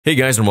Hey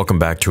guys, and welcome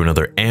back to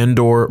another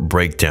Andor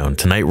breakdown.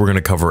 Tonight we're going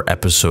to cover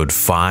episode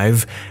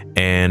 5,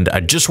 and I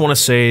just want to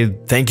say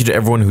thank you to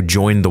everyone who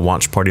joined the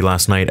watch party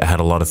last night. I had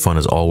a lot of fun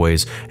as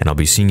always, and I'll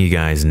be seeing you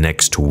guys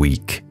next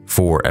week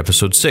for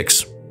episode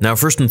 6. Now,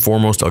 first and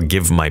foremost, I'll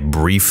give my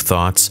brief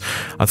thoughts.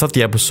 I thought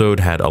the episode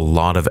had a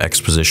lot of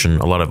exposition,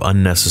 a lot of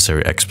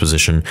unnecessary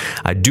exposition.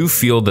 I do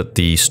feel that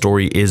the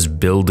story is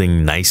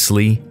building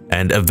nicely,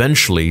 and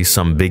eventually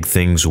some big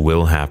things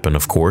will happen,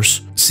 of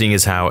course, seeing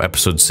as how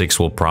episode 6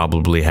 will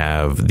probably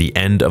have the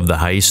end of the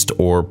heist,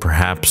 or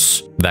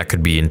perhaps that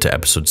could be into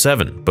episode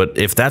 7. But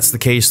if that's the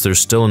case, there's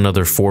still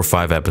another 4 or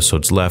 5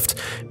 episodes left,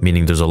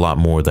 meaning there's a lot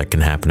more that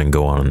can happen and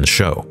go on in the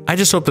show. I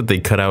just hope that they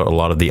cut out a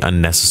lot of the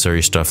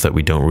unnecessary stuff that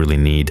we don't really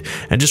need,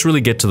 and just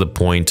really get to the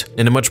point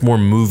in a much more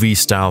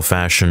movie-style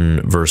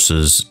fashion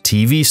versus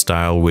TV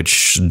style,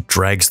 which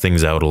drags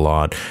things out a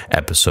lot,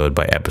 episode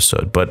by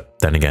episode. But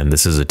then again,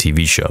 this is a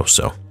TV show,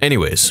 so.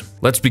 Anyways,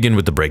 let's begin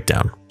with the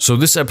breakdown. So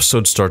this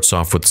episode starts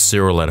off with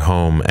Syril at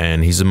home,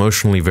 and he's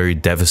emotionally very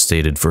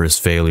devastated for his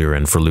failure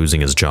and for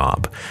losing his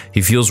job.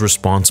 He feels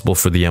responsible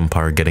for the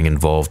Empire getting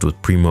involved with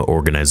Primo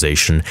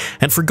organization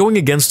and for going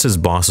against his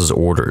boss's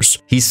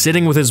orders. He's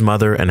sitting with his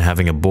mother and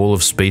having a bowl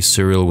of space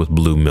cereal with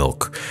blue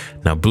milk.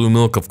 Now, blue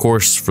milk, of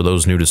course, for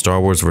those new to Star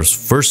Wars, was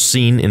first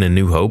seen in A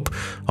New Hope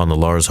on the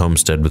Lars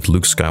homestead with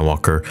Luke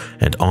Skywalker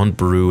and Aunt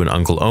Beru and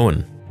Uncle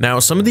Owen. Now,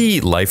 some of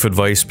the life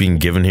advice being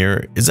given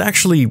here is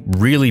actually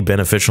really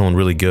beneficial and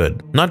really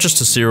good. Not just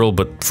to Syril,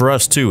 but for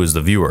us too as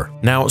the viewer.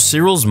 Now,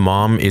 Syril's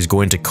mom is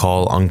going to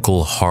call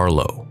Uncle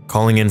Harlow,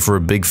 calling in for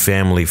a big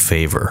family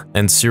favor.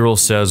 And Syril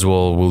says,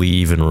 well, will he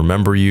even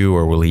remember you,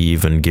 or will he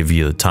even give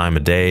you the time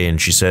of day?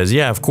 And she says,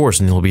 yeah, of course,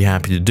 and he'll be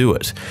happy to do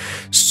it.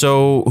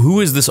 So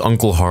who is this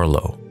Uncle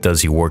Harlow?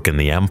 Does he work in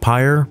the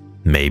Empire?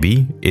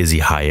 Maybe. Is he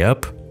high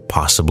up?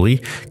 Possibly.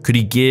 Could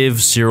he give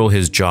Syril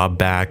his job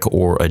back,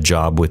 or a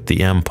job with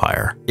the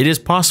Empire? It is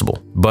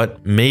possible,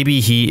 but maybe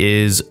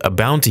he is a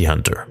bounty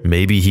hunter.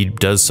 Maybe he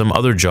does some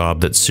other job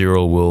that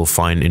Syril will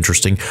find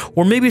interesting,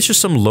 or maybe it's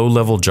just some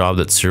low-level job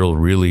that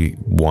Syril really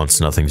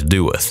wants nothing to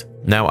do with.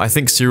 Now, I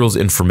think Syril's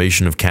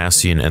information of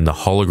Cassian and the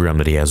hologram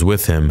that he has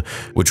with him,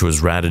 which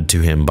was ratted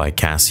to him by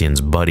Cassian's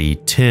buddy,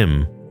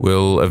 Timm,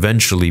 will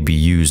eventually be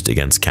used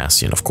against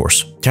Cassian, of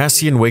course.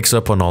 Cassian wakes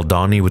up on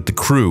Aldhani with the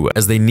crew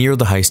as they near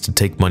the heist to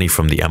take money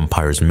from the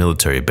Empire's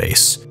military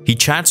base. He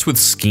chats with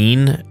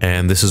Skeen,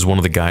 and this is one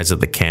of the guys at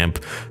the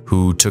camp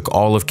who took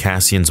all of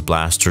Cassian's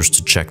blasters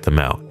to check them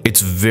out.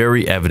 It's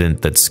very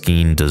evident that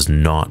Skeen does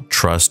not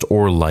trust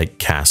or like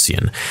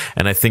Cassian,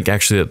 and I think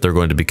actually that they're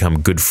going to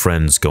become good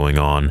friends going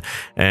on,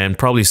 and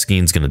probably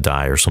Skeen's gonna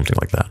die or something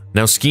like that.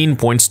 Now, Skeen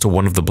points to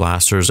one of the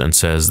blasters and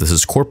says this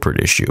is corporate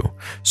issue.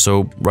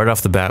 So right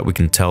off the bat, we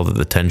can tell that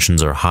the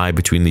tensions are high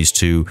between these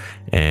two,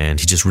 and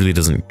he just really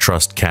doesn't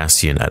trust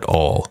Cassian at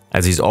all,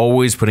 as he's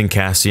always putting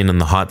Cassian in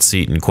the hot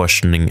seat and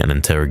questioning and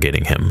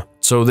interrogating him.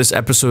 So this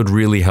episode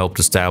really helped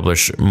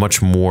establish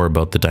much more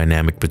about the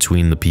dynamic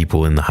between the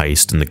people in the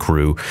heist and the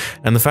crew,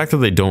 and the fact that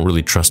they don't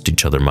really trust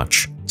each other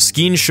much.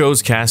 Skeen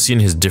shows Cassian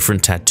his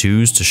different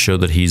tattoos to show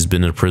that he's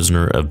been a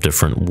prisoner of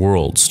different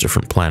worlds,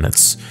 different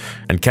planets.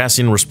 And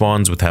Cassian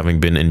responds with having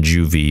been in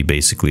juvie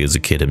basically as a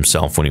kid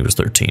himself when he was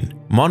 13.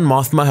 Mon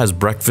Mothma has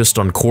breakfast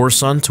on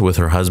Coruscant with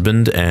her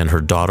husband and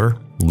her daughter,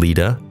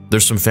 Lita.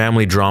 There's some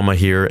family drama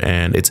here,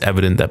 and it's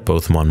evident that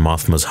both Mon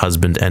Mothma's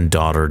husband and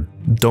daughter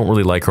don't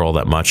really like her all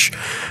that much.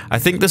 I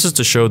think this is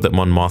to show that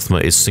Mon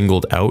Mothma is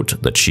singled out,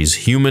 that she's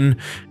human,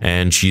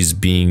 and she's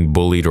being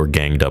bullied or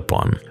ganged up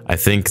on. I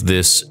think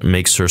this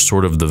makes her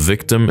sort of the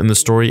victim in the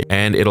story,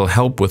 and it'll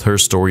help with her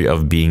story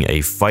of being a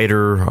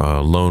fighter,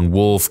 a lone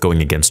wolf,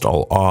 going against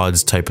all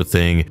odds type of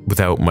thing,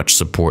 without much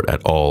support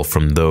at all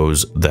from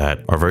those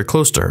that are very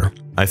close to her.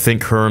 I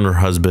think her and her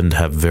husband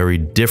have very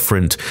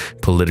different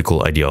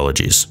political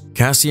ideologies.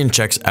 Cassian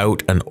checks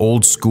out an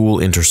old-school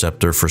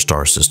interceptor for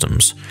star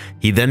systems.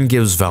 He then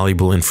gives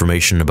valuable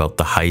information about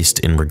the heist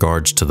in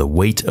regards to the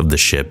weight of the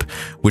ship,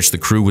 which the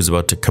crew was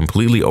about to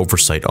completely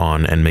oversight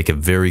on and make a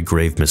very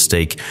grave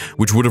mistake,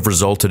 which would have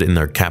resulted in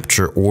their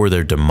capture or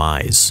their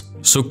demise.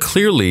 So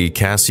clearly,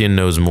 Cassian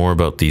knows more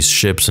about these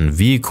ships and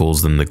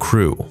vehicles than the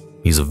crew.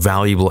 He's a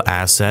valuable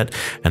asset,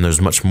 and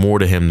there's much more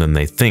to him than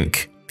they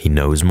think. He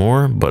knows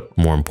more, but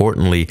more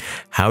importantly,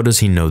 how does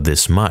he know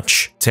this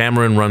much?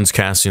 Tamarin runs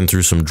Cassian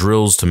through some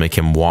drills to make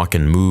him walk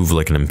and move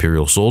like an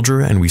Imperial soldier,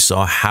 and we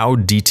saw how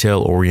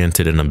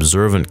detail-oriented and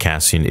observant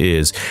Cassian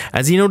is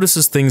as he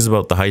notices things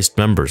about the heist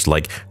members,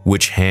 like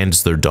which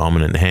hand's their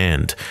dominant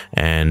hand,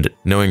 and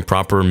knowing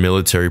proper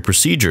military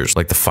procedures,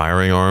 like the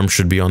firing arm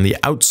should be on the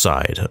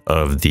outside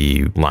of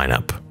the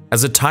lineup.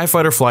 As a TIE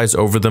fighter flies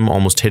over them,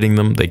 almost hitting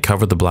them, they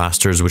cover the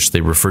blasters, which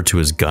they refer to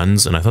as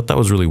guns, and I thought that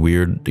was really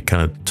weird. It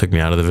kind of took me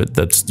out of it.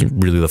 That's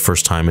really the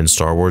first time in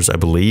Star Wars, I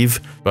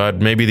believe. But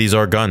maybe these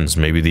are guns,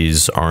 maybe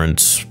these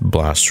aren't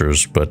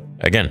blasters, but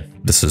again,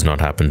 this has not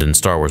happened in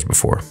Star Wars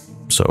before.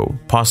 So so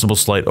possible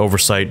slight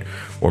oversight,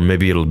 or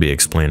maybe it'll be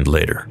explained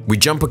later. We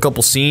jump a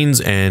couple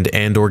scenes and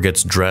Andor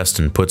gets dressed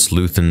and puts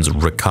Luthen's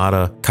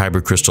Rakata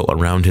kyber crystal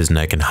around his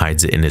neck and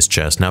hides it in his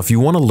chest. Now, if you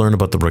want to learn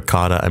about the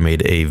Rakata, I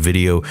made a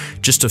video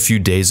just a few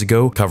days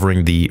ago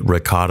covering the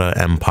Rakata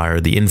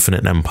Empire, the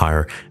Infinite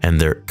Empire, and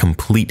their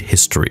complete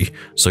history.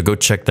 So go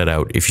check that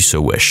out if you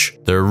so wish.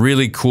 They're a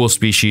really cool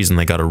species and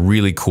they got a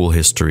really cool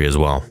history as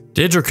well.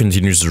 Daedra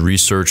continues to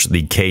research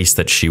the case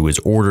that she was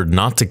ordered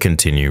not to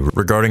continue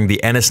regarding the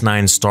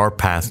NS9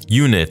 Starpath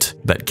unit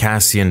that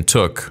Cassian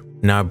took.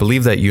 Now, I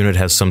believe that unit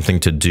has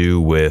something to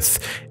do with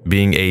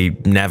being a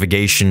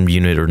navigation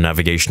unit or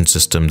navigation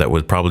system that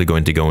was probably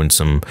going to go in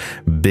some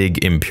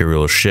big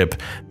Imperial ship,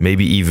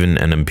 maybe even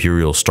an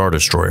Imperial Star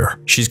Destroyer.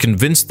 She's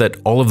convinced that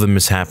all of the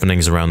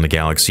mishappenings around the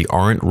galaxy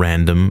aren't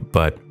random,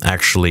 but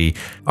actually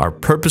are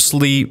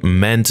purposely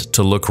meant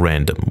to look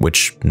random,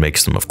 which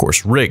makes them, of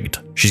course, rigged.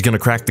 She's going to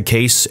crack the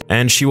case,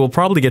 and she will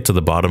probably get to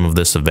the bottom of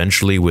this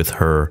eventually with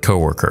her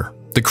coworker.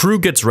 The crew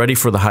gets ready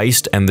for the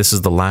heist, and this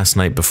is the last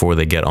night before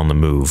they get on the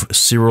move.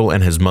 Syril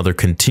and his mother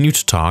continue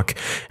to talk,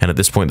 and at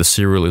this point the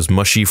Syril is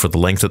mushy for the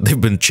length that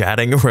they've been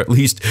chatting, or at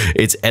least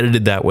it's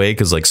edited that way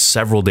because like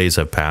several days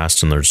have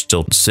passed and they're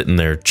still sitting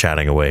there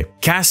chatting away.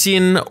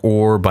 Cassian,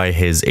 or by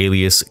his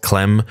alias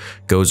Clem,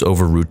 goes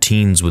over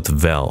routines with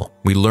Vel.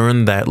 We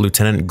learn that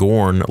Lieutenant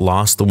Gorn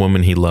lost the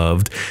woman he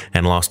loved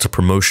and lost a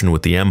promotion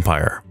with the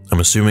Empire. I'm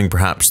assuming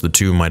perhaps the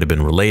two might have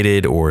been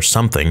related or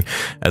something,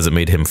 as it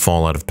made him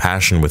fall out of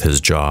passion with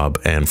his job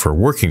and for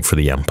working for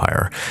the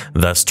Empire,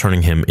 thus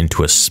turning him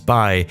into a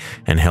spy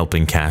and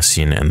helping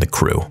Cassian and the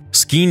crew.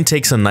 Skeen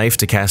takes a knife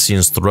to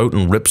Cassian's throat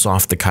and rips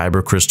off the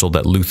kyber crystal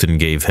that Luthen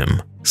gave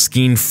him.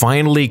 Skeen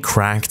finally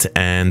cracked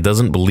and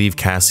doesn't believe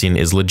Cassian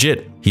is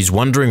legit. He's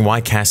wondering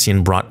why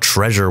Cassian brought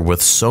treasure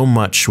with so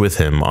much with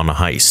him on a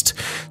heist.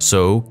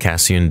 So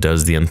Cassian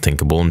does the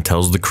unthinkable and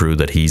tells the crew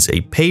that he's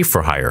a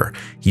pay-for-hire.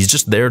 He's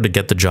just there to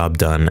get the job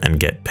done and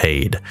get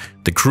paid.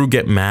 The crew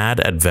get mad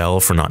at Vel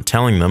for not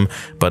telling them,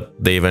 but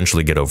they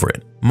eventually get over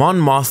it.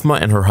 Mon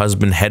Mothma and her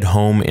husband head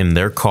home in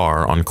their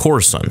car on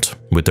Coruscant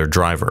with their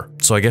driver.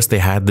 So I guess they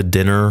had the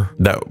dinner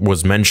that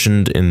was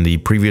mentioned in the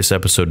previous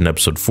episode, in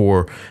episode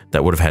 4,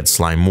 that would have had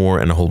Sly Moore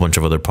and a whole bunch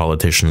of other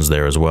politicians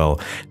there as well.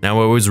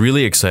 Now, I was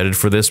really excited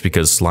for this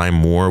because Sly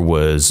Moore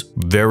was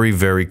very,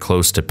 very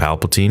close to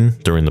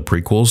Palpatine during the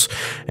prequels,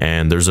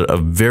 and there's a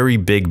very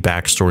big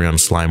backstory on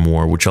Sly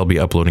Moore, which I'll be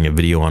uploading a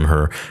video on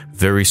her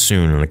very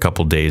soon in a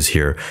couple days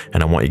here,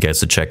 and I want you guys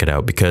to check it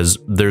out because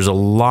there's a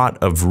lot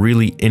of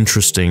really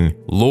interesting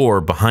lore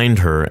behind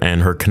her,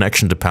 and her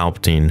connection to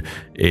Palpatine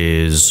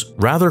is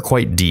rather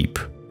quite deep.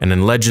 And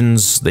in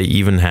Legends, they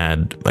even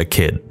had a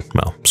kid.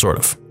 Well, sort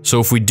of. So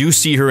if we do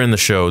see her in the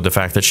show, the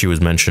fact that she was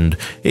mentioned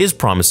is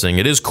promising.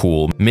 It is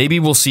cool. Maybe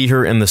we'll see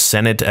her in the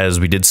Senate, as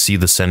we did see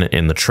the Senate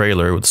in the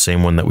trailer, the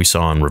same one that we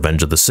saw in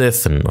Revenge of the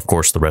Sith, and of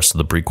course the rest of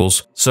the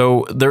prequels.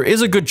 So there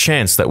is a good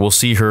chance that we'll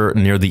see her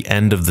near the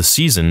end of the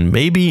season,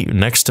 maybe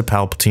next to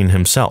Palpatine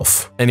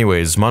himself.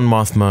 Anyways, Mon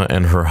Mothma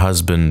and her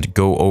husband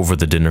go over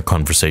the dinner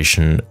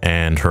conversation,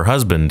 and her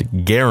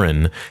husband,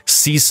 Garen,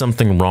 sees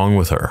something wrong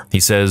with her. He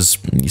says,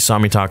 "You saw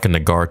me talking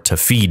to Gar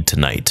Tafid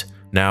tonight."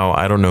 Now,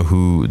 I don't know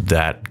who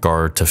that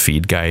Gar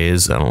Tafid guy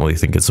is. I don't really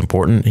think it's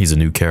important. He's a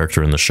new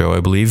character in the show,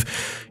 I believe.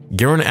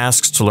 Garen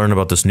asks to learn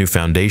about this new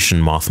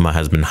foundation Mothma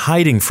has been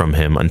hiding from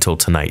him until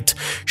tonight.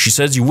 She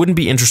says you wouldn't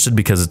be interested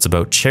because it's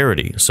about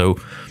charity. So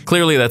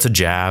clearly that's a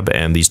jab,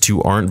 and these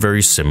two aren't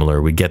very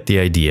similar. We get the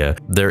idea.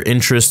 Their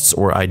interests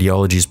or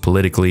ideologies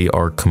politically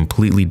are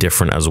completely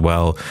different as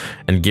well,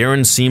 and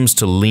Garen seems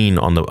to lean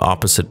on the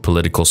opposite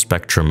political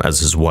spectrum as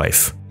his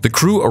wife. The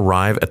crew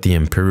arrive at the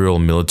Imperial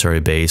military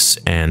base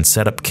and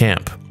set up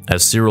camp,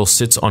 as Syril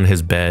sits on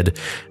his bed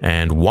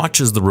and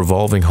watches the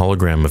revolving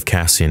hologram of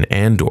Cassian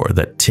Andor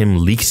that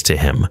Timm leaked to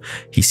him.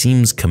 He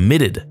seems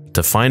committed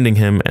to finding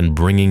him and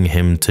bringing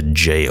him to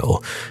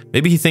jail.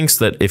 Maybe he thinks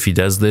that if he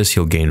does this,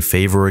 he'll gain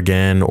favor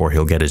again, or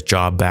he'll get his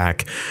job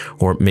back,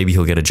 or maybe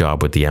he'll get a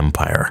job with the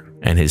Empire,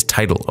 and his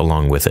title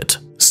along with it.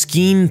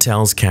 Skeen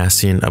tells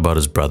Cassian about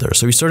his brother,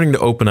 so he's starting to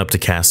open up to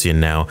Cassian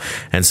now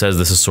and says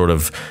this is sort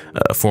of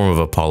a form of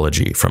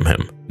apology from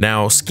him.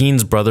 Now,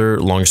 Skeen's brother,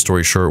 long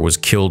story short, was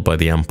killed by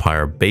the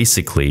Empire,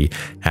 basically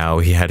how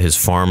he had his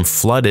farm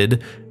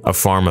flooded, a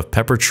farm of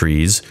pepper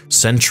trees,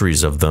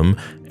 centuries of them,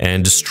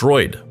 and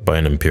destroyed by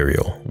an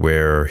Imperial,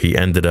 where he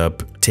ended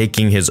up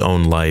taking his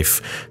own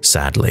life,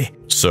 sadly.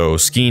 So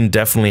Skeen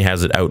definitely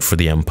has it out for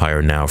the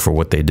Empire now for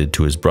what they did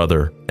to his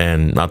brother,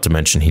 and not to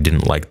mention he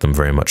didn't like them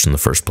very much in the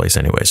first place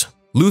anyways.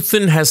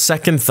 Luthen has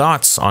second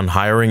thoughts on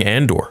hiring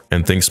Andor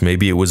and thinks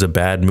maybe it was a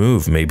bad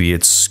move, maybe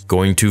it's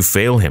going to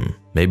fail him,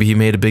 maybe he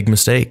made a big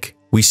mistake.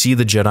 We see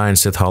the Jedi and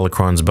Sith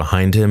holocrons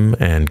behind him,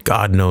 and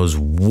God knows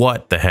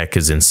what the heck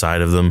is inside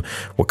of them,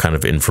 what kind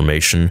of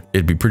information.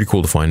 It'd be pretty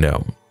cool to find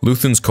out.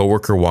 Luthen's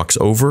coworker walks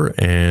over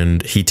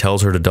and he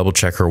tells her to double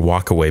check her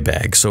walkaway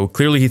bag, so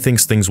clearly he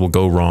thinks things will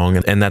go wrong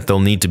and that they'll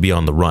need to be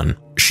on the run.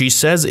 she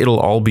says it'll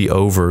all be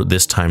over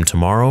this time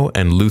tomorrow,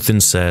 and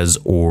Luthen says,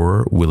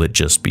 or will it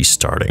just be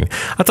starting?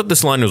 I thought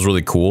this line was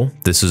really cool.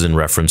 This is in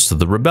reference to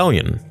the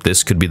rebellion.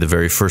 This could be the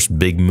very first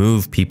big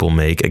move people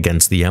make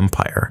against the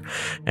Empire.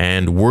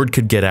 And word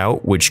could get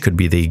out, which could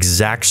be the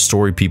exact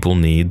story people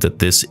need, that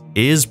this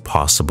is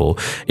possible.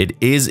 It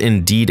is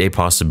indeed a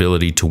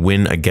possibility to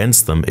win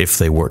against them if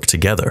they work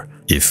together.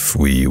 If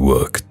we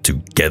work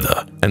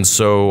together. And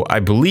so I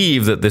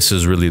believe that this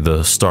is really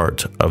the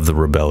start of the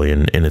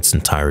rebellion in its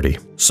entirety.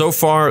 So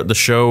far, the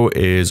show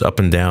is up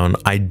and down.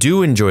 I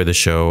do enjoy the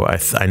show.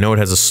 I know it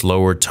has a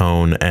slower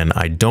tone, and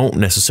I don't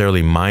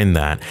necessarily mind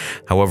that.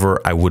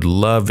 However, I would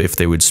love if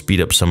they would speed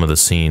up some of the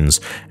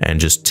scenes and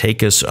just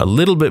take us a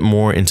little bit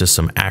more into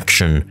some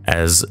action,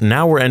 as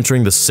now we're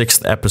entering the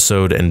 6th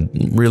episode and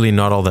really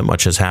not all that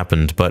much has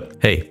happened. But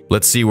hey,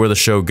 let's see where the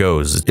show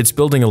goes. It's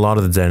building a lot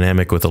of the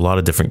dynamic with a lot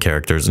of different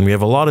characters, and we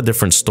have a lot of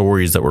different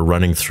stories that we're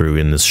running through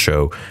in this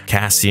show.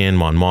 Cassian,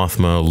 Mon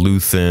Mothma,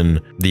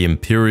 Luthen, the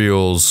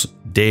Imperials,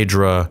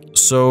 Daedra.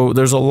 So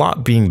there's a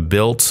lot being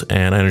built,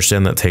 and I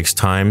understand that takes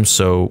time.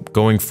 So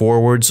going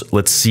forwards,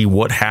 let's see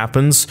what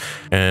happens,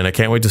 and I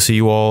can't wait to see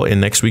you all in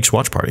next week's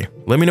watch party.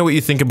 Let me know what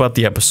you think about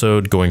the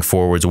episode going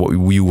forwards, what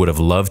we would have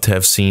loved to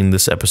have seen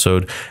this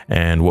episode,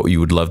 and what you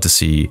would love to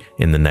see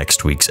in the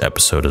next week's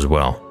episode as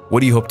well. What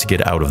do you hope to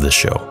get out of this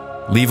show?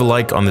 Leave a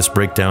like on this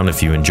breakdown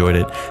if you enjoyed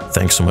it.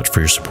 Thanks so much for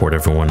your support,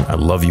 everyone. I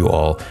love you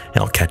all, and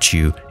I'll catch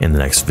you in the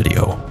next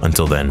video.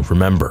 Until then,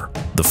 remember,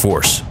 the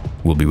Force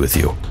will be with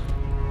you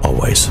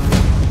always.